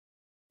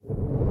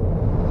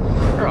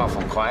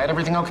quiet.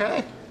 Everything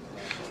okay?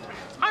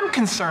 I'm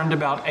concerned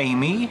about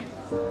Amy.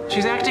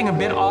 She's acting a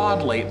bit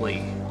odd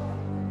lately.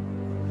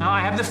 Now,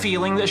 I have the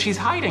feeling that she's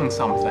hiding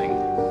something.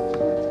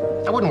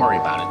 I wouldn't worry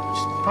about it.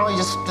 She's probably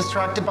just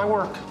distracted by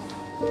work.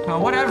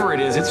 Well, whatever it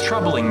is, it's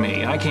troubling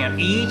me. I can't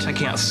eat, I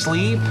can't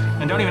sleep,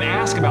 and don't even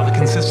ask about the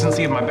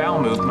consistency of my bowel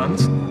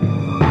movements.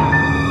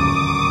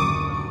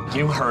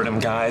 You heard him,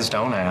 guys.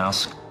 Don't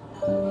ask.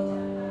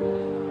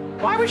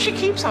 Why would she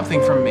keep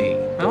something from me?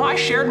 Well, I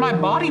shared my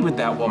body with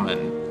that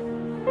woman.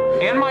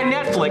 And my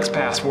Netflix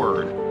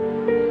password.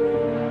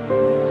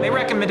 They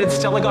recommended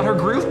Stella got her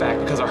groove back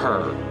because of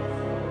her.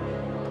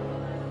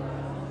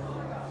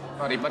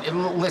 Buddy, but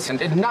listen,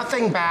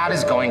 nothing bad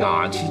is going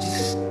on. She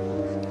just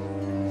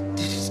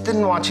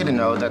didn't want you to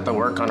know that the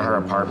work on her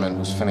apartment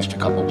was finished a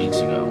couple weeks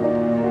ago.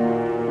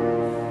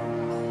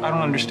 I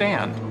don't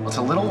understand. It's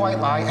a little white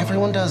lie.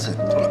 Everyone does it.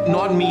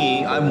 Not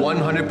me. I'm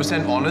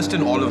 100% honest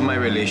in all of my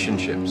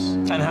relationships.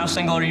 And how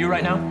single are you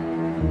right now?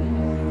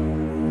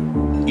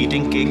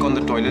 Eating cake on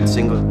the toilet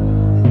single.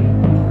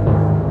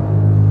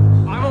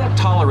 I won't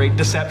tolerate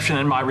deception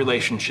in my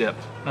relationship.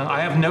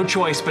 I have no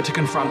choice but to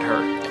confront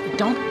her.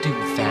 Don't do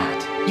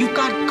that. You've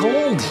got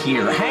gold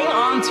here. Hang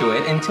on to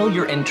it until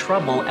you're in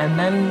trouble and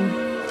then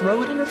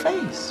throw it in her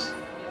face.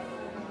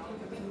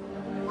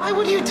 Why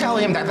would you tell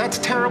him that? That's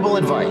terrible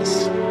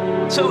advice.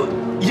 So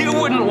you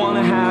wouldn't want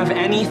to have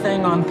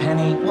anything on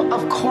Penny? Well,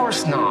 of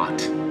course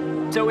not.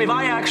 So if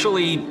I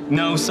actually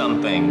know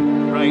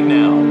something right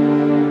now,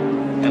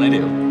 and I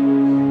do,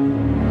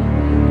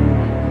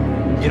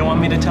 you don't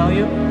want me to tell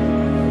you?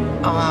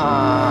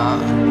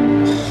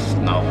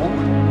 No.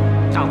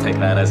 I'll take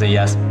that as a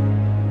yes.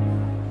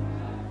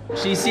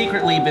 She's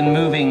secretly been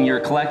moving your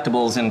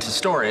collectibles into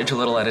storage a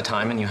little at a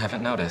time and you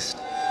haven't noticed.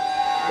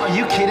 Are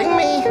you kidding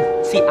me?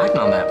 See, I've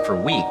known that for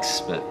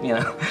weeks, but, you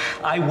know,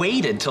 I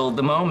waited till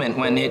the moment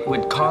when it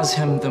would cause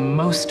him the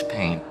most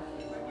pain.